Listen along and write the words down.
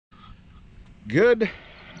Good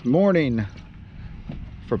morning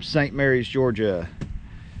from St. Mary's, Georgia.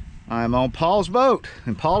 I'm on Paul's boat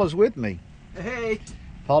and Paul is with me. Hey.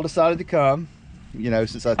 Paul decided to come, you know,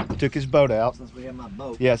 since I took his boat out. Since we have my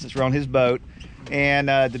boat. Yeah, since we're on his boat. And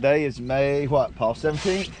today is May, what, Paul,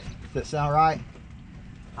 17th? Does that sound right?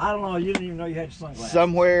 I don't know, you didn't even know you had your sunglasses.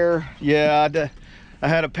 Somewhere, yeah. I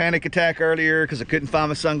had a panic attack earlier because I couldn't find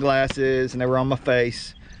my sunglasses and they were on my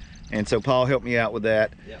face. And so Paul helped me out with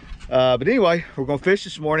that. Yep. But anyway, we're gonna fish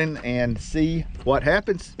this morning and see what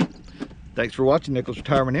happens. Thanks for watching Nichols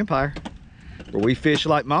Retirement Empire, where we fish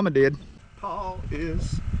like Mama did. Paul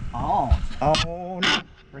is on.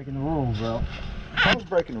 Breaking the rules, though. Paul's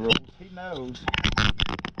breaking the rules. He knows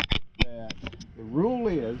that the rule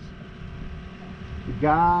is the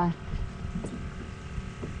guy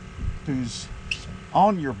who's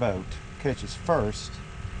on your boat catches first,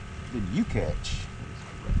 then you catch.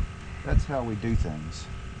 That's how we do things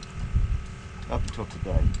up until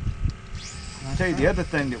today. I'll tell you the other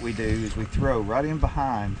thing that we do is we throw right in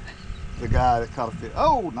behind the guy that caught a fish.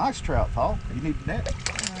 Oh, nice trout, Paul. You need the net. I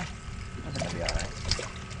think that'll be all right.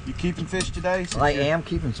 You keeping fish today? I am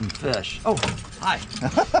keeping some fish. Oh, hi.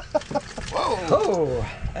 Whoa. Oh,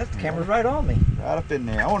 that camera's right on me. Right up in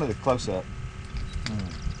there. I wanted a close-up.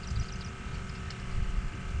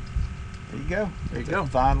 There you go. There you go.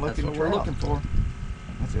 Fine looking That's what trout. we're looking for.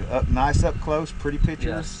 That's it. Nice up close, pretty pictures.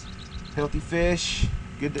 Yes. Healthy fish.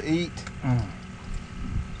 Good to eat.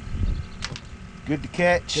 Good to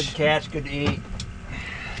catch. Good to catch, good to eat.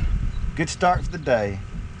 Good start for the day.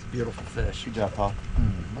 It's beautiful fish. Good job, Paul.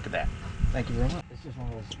 Look at that. Thank you very much. It's just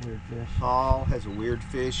one of those weird fish. Paul has a weird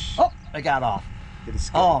fish. Oh, it got off. It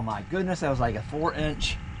escaped. Oh my goodness, that was like a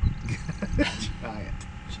 4-inch. Giant.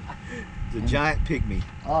 It's a giant pygmy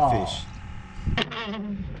fish.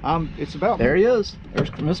 It's about. There he is.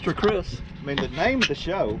 There's Mr. Chris. I mean, the name of the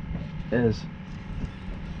show Is.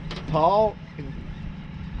 Paul and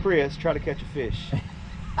Chris try to catch a fish.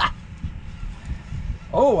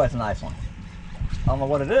 Oh, that's a nice one. I don't know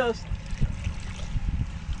what it is.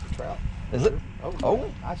 Trout. Is it?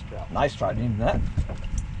 Oh, nice trout. Nice try, didn't that?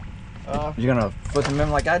 You're gonna put them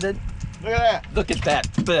in like I did? Look at that. Look at that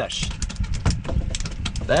fish.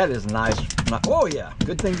 That is nice. Oh yeah,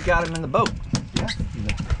 good thing you got him in the boat. Yeah.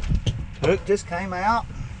 The hook just came out.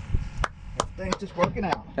 Everything's just working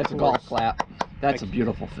out. That's a golf clap. That's a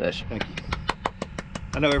beautiful fish. Thank you.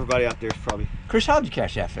 I know everybody out there is probably. Chris, how'd you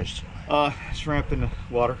catch that fish? Shrimp in the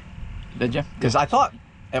water. Did you? Because I thought,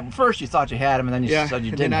 at first you thought you had him and then you said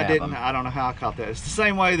you didn't have him. I don't know how I caught that. It's the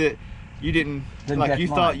same way that you didn't like you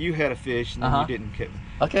thought you had a fish and then you didn't catch him.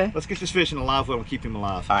 Okay. Let's get this fish in a live well and keep him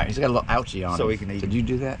alive. All right, he's got a little ouchie on him. So he can eat. Did you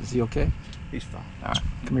do that? Is he okay? He's fine. All right,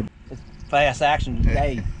 come here. It's fast action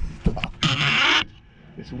today.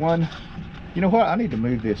 It's one. You know what? I need to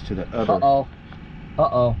move this to the other. Uh-oh.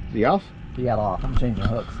 Uh-oh. Is he off? He got off. I'm changing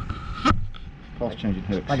hooks. Paul's changing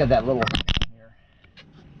hooks. I got that little here.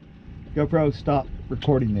 GoPro, stop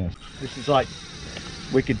recording this. This is like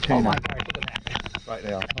wicked tuna. Oh my God, look at that. Right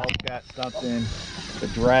now. Paul's got something, the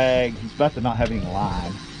drag. He's about to not have any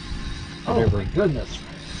line. Oh my goodness.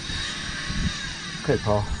 Okay,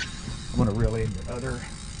 Paul. I'm gonna reel in your other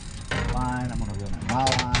line. I'm gonna reel in my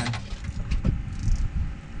line.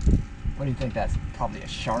 What do you think? That's probably a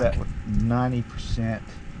shark. That 90%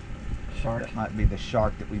 Shark. That might be the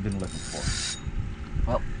shark that we've been looking for.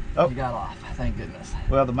 Well, you got off. Thank goodness.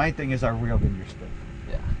 Well, the main thing is I reeled in your stuff.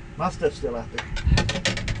 Yeah. My stuff's still out there.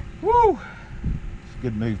 Woo! It's a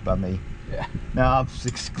good move by me. Yeah. Now I'm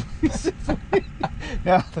exclusively.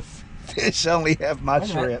 Now the fish only have my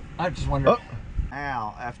shrimp. I just wondered. Oh.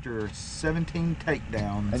 Ow! After 17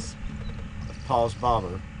 takedowns of Paul's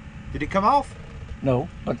bobber, did it come off? No,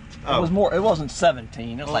 but it was more. It wasn't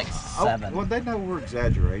 17. It was like 7. Well, they know we're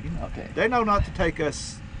exaggerating. Okay. They know not to take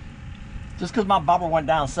us. Just because my bobber went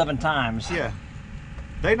down 7 times. Yeah.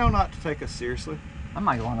 They know not to take us seriously. I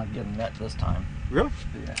might want to get a net this time. Really?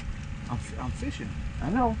 Yeah. I'm fishing.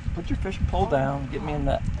 I know. Put your fishing pole down. Get me a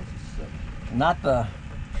net. Not the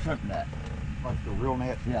shrimp net. Like the real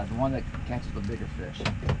net? Yeah, the one that catches the bigger fish.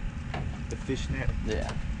 The fish net? Yeah.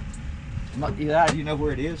 Do you know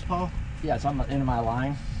where it is, Paul? Yeah, it's on the end of my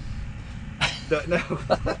line. No. Talking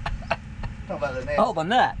about the net. Oh, the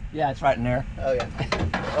net. Yeah, it's right in there. Oh, yeah.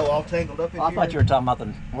 Oh, all tangled up in here? I thought you were talking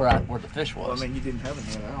about where the fish was. Well, I mean, you didn't have a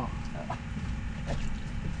net at all.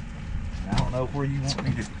 I don't know where you want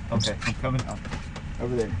me to. Okay, I'm coming up.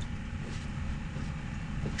 Over there.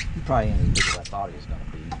 He probably ain't as big as I thought he was going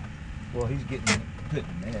to be. Well, he's getting put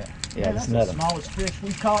in the net. Yeah, that's net the smallest fish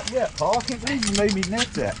we caught yet, Paul. I can't believe you made me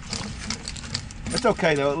net that. It's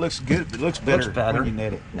okay though. It looks good. It looks better, when you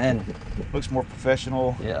net it. And looks more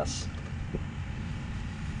professional. yes.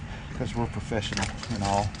 because we're professional and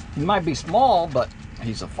all. He might be small, but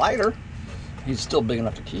he's a fighter. He's still big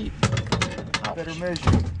enough to keep. Ouch.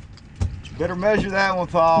 Better measure that one,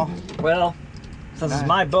 Paul. Well, since it's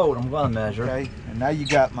my boat, I'm gonna measure. Okay, and now you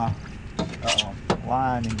got my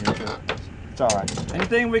line in your boat. It's all right.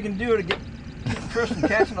 Anything we can do to get Chris from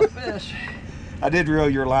catching a fish. I did reel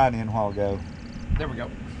your line in a while ago. There we go.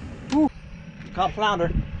 Woo. Caught a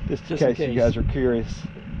flounder. Just in case you guys are curious.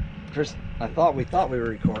 Chris, we thought we were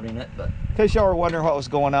recording it, but in case y'all were wondering what was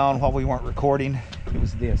going on while we weren't recording, it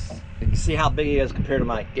was this. you can see how big he is compared to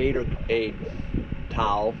my gator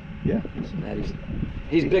towel. Yeah. That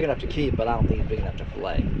he's big enough to keep, but I don't think he's big enough to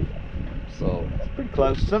fillet. So it's pretty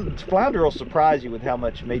close. Some flounder will surprise you with how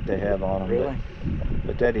much meat they have on them. Really?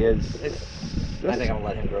 But that is. I think I'm gonna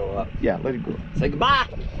let him grow up. Yeah, let him grow up. Say goodbye.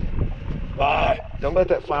 Bye. Don't let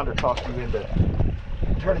that flounder talk you into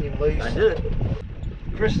turning him loose. I did.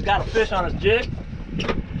 Chris has got a fish on his jig,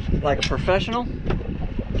 like a professional,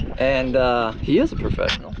 and he is a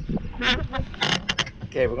professional.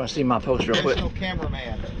 Okay, we're gonna see my post real quick. Professional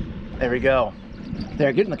cameraman. There we go.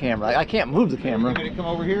 There, get in the camera. I can't move the camera. You ready to come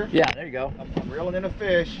over here? Yeah, there you go. I'm reeling in a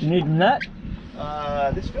fish. You need a net?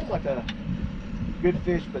 This feels like a good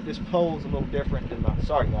fish, but this pole's a little different than my.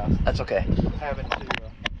 Sorry, guys. That's okay. I'm having to.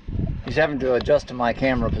 He's having to adjust to my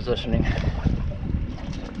camera positioning.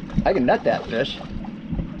 I can net that fish.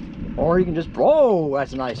 Or you can just, whoa,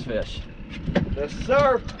 that's a nice fish. Yes,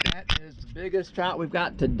 sir. That is the biggest trout we've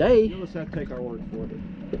got today. You'll just have to take our word for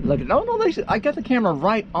it. Look at, no, I got the camera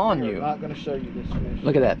right on you. I'm not going to show you this fish.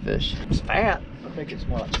 Look at that fish. It's fat. I think it's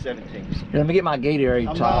more like 17. Here, let me get my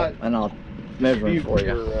Gatorade towel and I'll measure it for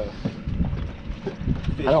you.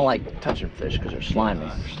 I don't like touching fish because they're slimy.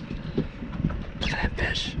 Look at that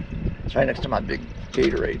fish. It's right next to my big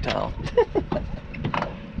Gatorade towel.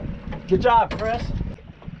 Good job, Chris.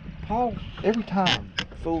 Paul, every time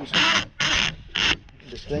fools me.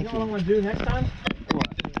 You know what I'm going to do next time? What?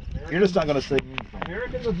 You're just not going to see anything.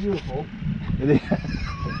 Americans are beautiful. And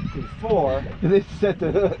Before then set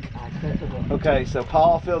the hook. I set the hook. Okay, so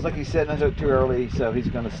Paul feels like he's setting the hook too early, so he's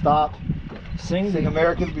going to stop, sing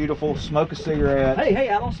American Beautiful, smoke a cigarette. Hey,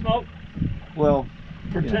 I don't smoke. Well,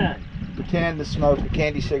 Pretend. You know, pretend to smoke a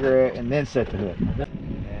candy cigarette and then set the hook.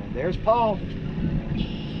 And there's Paul.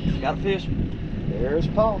 Got a fish. There's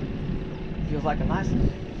Paul. Feels like a nice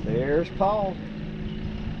one. There's Paul.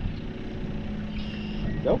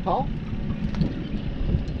 Go, Paul.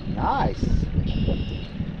 Nice. The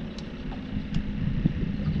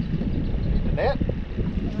net?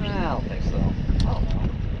 I don't think so. I don't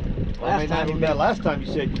know. Last time you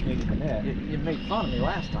said you needed the net. You made fun of me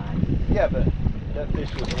last time. Yeah, but that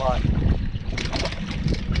fish was a lot.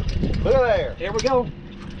 Look at there. Here we go.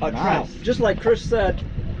 A trout. Just like Chris said,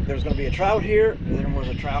 there's going to be a trout here, and then there was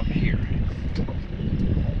a trout here.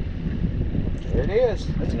 There it is.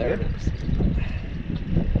 That's there good. it is.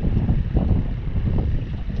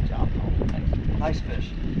 Good job, Paul. Nice fish.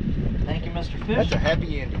 Thank you, Mr. Fish. That's a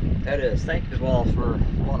happy ending. That is. Thank you, well, for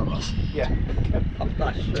one of us. Yeah. I'm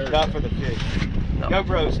not sure. Not for the fish. No.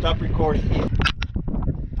 GoPro, stop recording. He's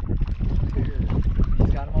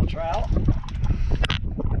got him on trout.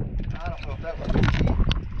 I don't know if that was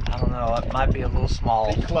I don't know. It might be a little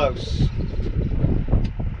small. be close.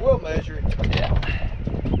 We'll measure it. Yeah.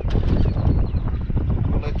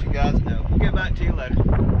 We'll let you guys know. We'll get back to you later.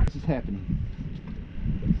 This is happening.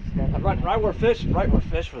 Right where fish was. Right where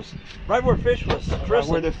fish was. Chris. Right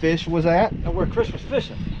where the fish was at? And where Chris was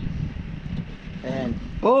fishing. And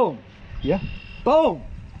boom. Yeah. Boom.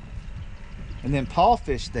 And then Paul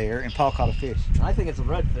fished there, and Paul caught a fish. I think it's a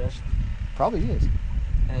redfish. Probably is.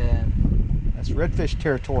 And that's redfish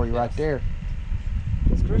territory right there.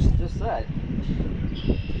 as Chris just said.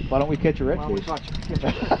 Why don't we catch a Why don't we redfish? catch a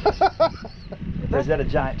redfish? Or is that a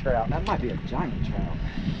giant trout? That might be a giant trout.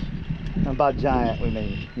 And by giant, we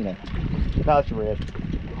mean, you know, no, it's red.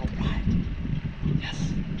 All right. Yes.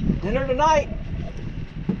 Dinner tonight.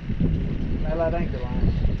 That anchor line.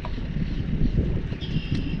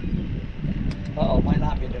 Uh-oh, might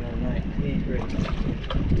not be dinner tonight. We ain't ready.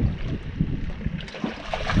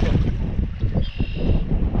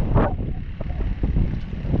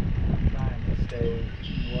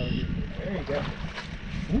 There you go.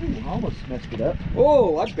 Ooh, almost messed it up.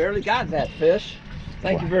 Oh, I barely got that fish.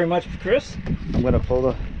 Thank you very much, Chris. I'm gonna pull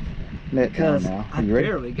the net down Because now. I You ready?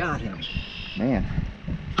 barely got him. Man.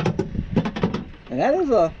 And that is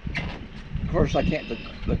a, of course I can't,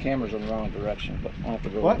 the camera's in the wrong direction, but I'll have to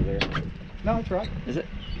go What? over there. No, it's right. Is it?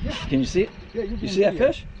 Yeah. Can you see it? Yeah, you're You being see that videoed.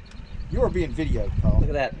 fish? You are being videoed, Paul. Look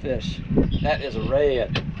at that fish. That is a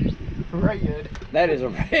red. Red. That is a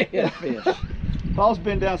red fish. Paul's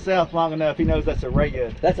been down south long enough. He knows that's a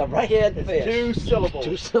red. That's a redhead It's fish. 2 syllables.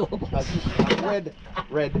 2 syllables. Red.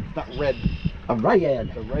 It's not red. A redhead.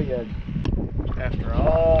 It's a red. After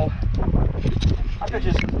all, I bet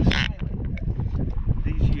just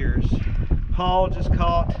these years, Paul just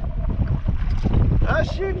caught a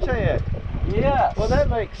sheep's head. Yes. Well, that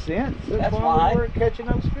makes sense. That's why we weren't catching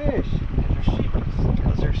those fish. Because they're sheep.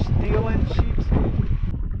 Because they're stealing sheep's head.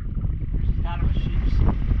 There's kind of a sheep's.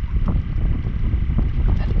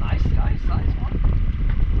 That's nice, size one.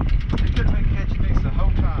 They could have been catching these the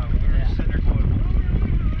whole time. We were just sitting there going,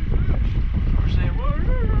 We're saying,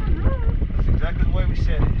 that's exactly the way we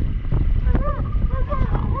said it.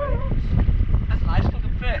 that's a nice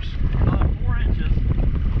looking fish. 4 inches.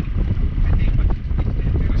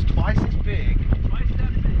 It was twice as big. Twice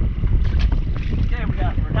that big. Okay,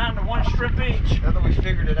 we're down to 1 shrimp each. Now that we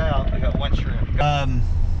figured it out, I got 1 shrimp.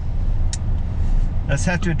 Let's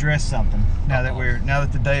have to address something. Now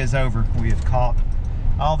that the day is over, we have caught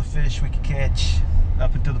all the fish we could catch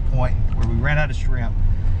up until the point where we ran out of shrimp.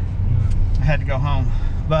 I had to go home,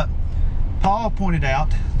 but Paul pointed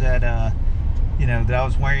out that that I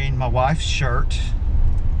was wearing my wife's shirt.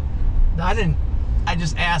 I didn't. I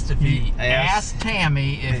just asked if he asked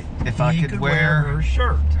Tammy if I could wear her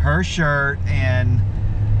shirt. Her shirt, and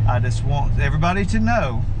I just want everybody to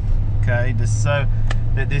know, okay, just so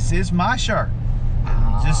that this is my shirt.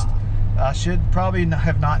 Just I should probably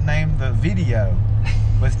have not named the video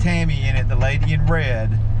with Tammy in it, the lady in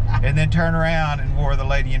red, and then turn around and wore the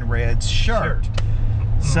lady in red's shirt.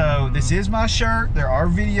 So this is my shirt.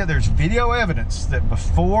 There's video evidence that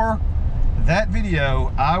before that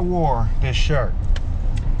video I wore this shirt.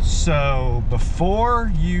 So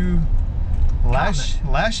before you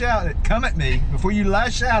lash out, come at me, before you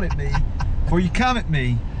lash out at me, before you come at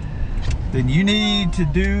me, then you need to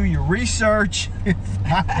do your research and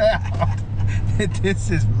find out that this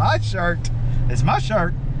is my shirt. It's my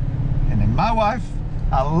shirt, and then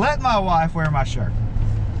I let my wife wear my shirt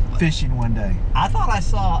fishing one day. I thought I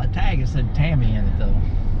saw a tag that said Tammy in it though.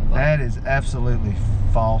 That is absolutely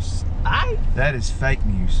false. That is fake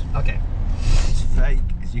news. Okay. It's fake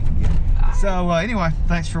as you can get. So anyway,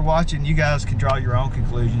 thanks for watching. You guys can draw your own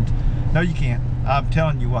conclusions. No, you can't. I'm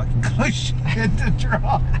telling you what conclusion to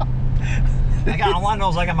draw. I got one of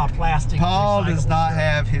those. I got my plastic. Paul does not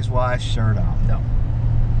have his wife's shirt on. No.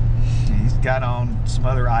 He's got on some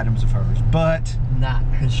other items of hers, but not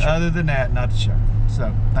his shirt. Other than that, not the shirt.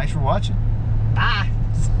 So thanks for watching. Bye.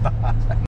 Bye.